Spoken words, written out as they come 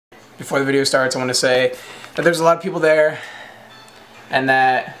before the video starts, I want to say that there's a lot of people there and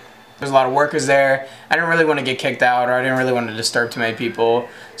that there's a lot of workers there. I didn't really want to get kicked out, or I didn't really want to disturb too many people,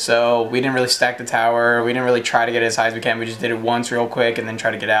 so we didn't really stack the tower. We didn't really try to get it as high as we can. We just did it once real quick and then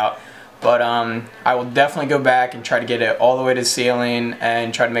try to get out. But I will definitely go back and try to get it all the way to the ceiling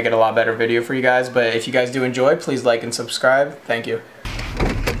and try to make it a lot better video for you guys. But if you guys do enjoy, please like and subscribe. Thank you.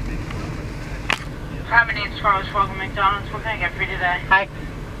 Hi, my name's Carlos. Welcome to McDonald's. What can I get for you today? Hi.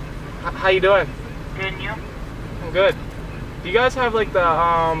 How you doing? Good, and you? I'm good. Do you guys have like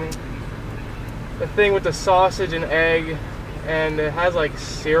the thing with the sausage and egg, and it has like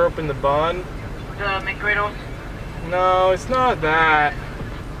syrup in the bun? The McGriddles? No, it's not that.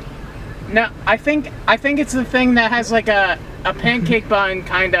 No, I think it's the thing that has like a pancake bun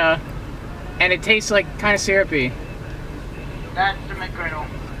kinda, and it tastes like kinda syrupy. That's the McGriddle.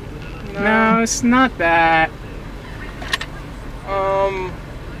 No, it's not that.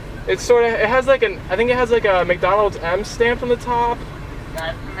 It's sort of, it has like I think it has like a McDonald's M stamped on the top.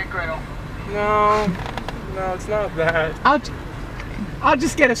 That's the McGriddle. No, it's not that. I'll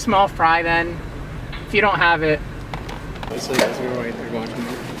just get a small fry then, if you don't have it. So you guys are right there watching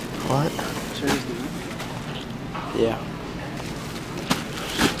me. What? Yeah.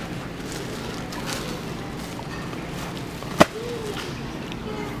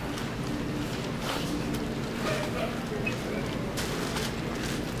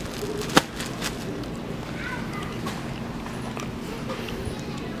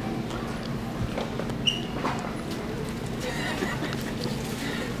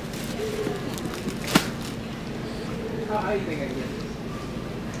 How do you think I can get this?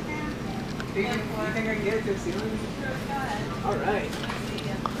 Do you think I can get it to the ceiling? Alright.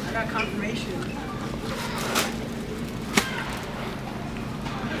 I got confirmation.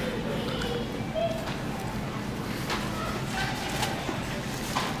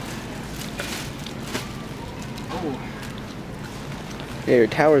 Oh. Yeah, your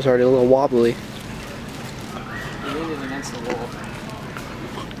tower's already a little wobbly. You leaned it against the wall.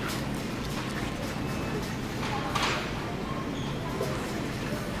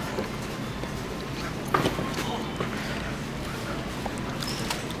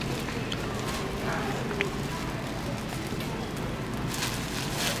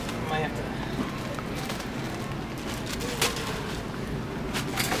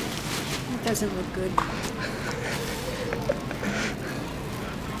 It doesn't look good.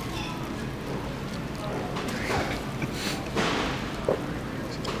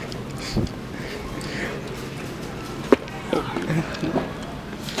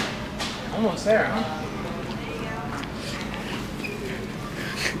 Almost there, huh?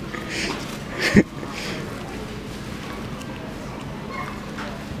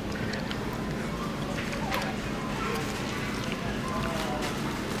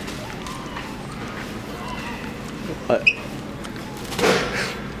 What?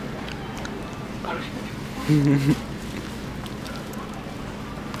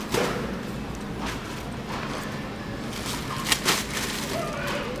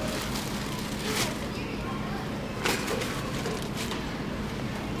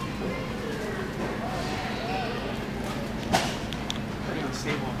 Pretty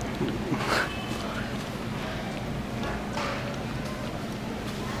unstable.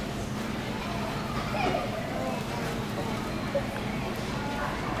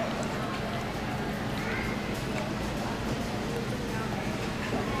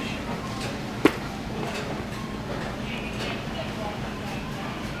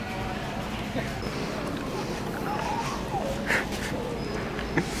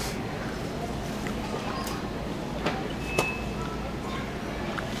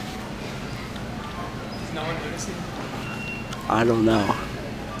 No one noticing? I don't know.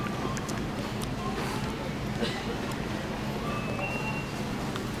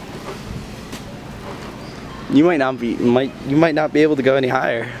 You might not be able to go any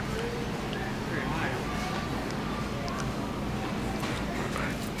higher.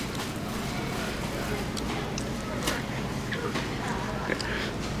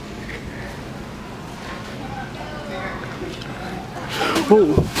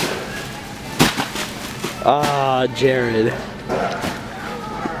 Ooh. Ah, Jared. That's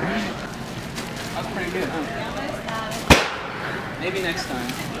pretty good, huh? Maybe next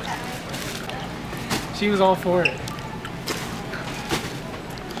time. She was all for it.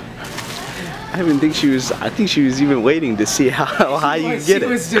 I think she was even waiting to see how high you could get it.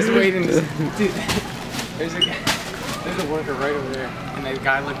 She was just waiting to, dude, there's a worker right over there, and the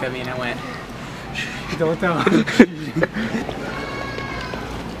guy looked at me and I went, don't tell him.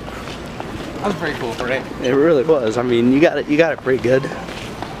 That was pretty cool, right? It really was. I mean, you got it pretty good.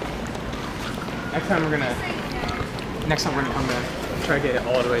 Next time we're gonna come back. Try to get it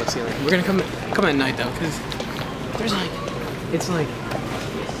all the way to the ceiling. We're gonna come at night though, cause there's like, it's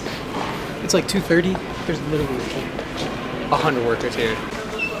like 2:30. There's literally 100 workers here.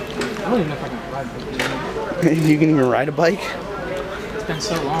 I don't even know if I can ride a bike. You can even ride a bike? It's been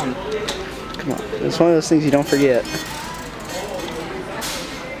so long. Come on, it's one of those things you don't forget.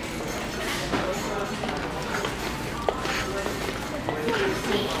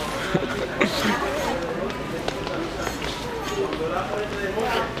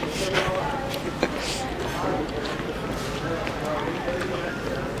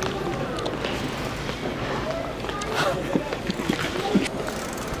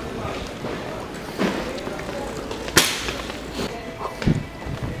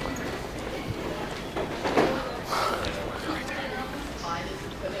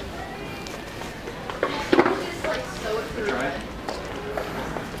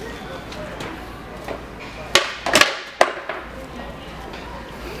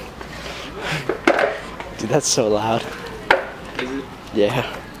 Dude, that's so loud. Is it?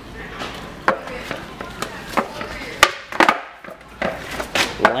 Yeah.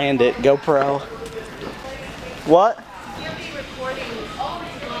 Land it, GoPro. What?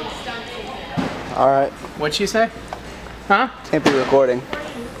 Alright. What'd she say? Huh? Can't be recording.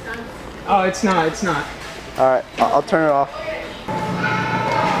 Oh, it's not. It's not. Alright, I'll turn it off.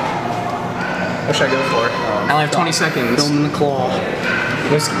 What should I go for? I only have 20 seconds. Film in the claw.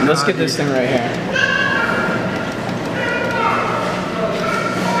 Let's get this thing right here.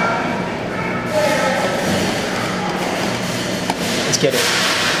 Let's get it.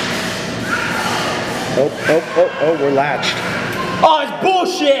 Oh, we're latched. Oh, it's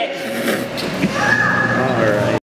bullshit!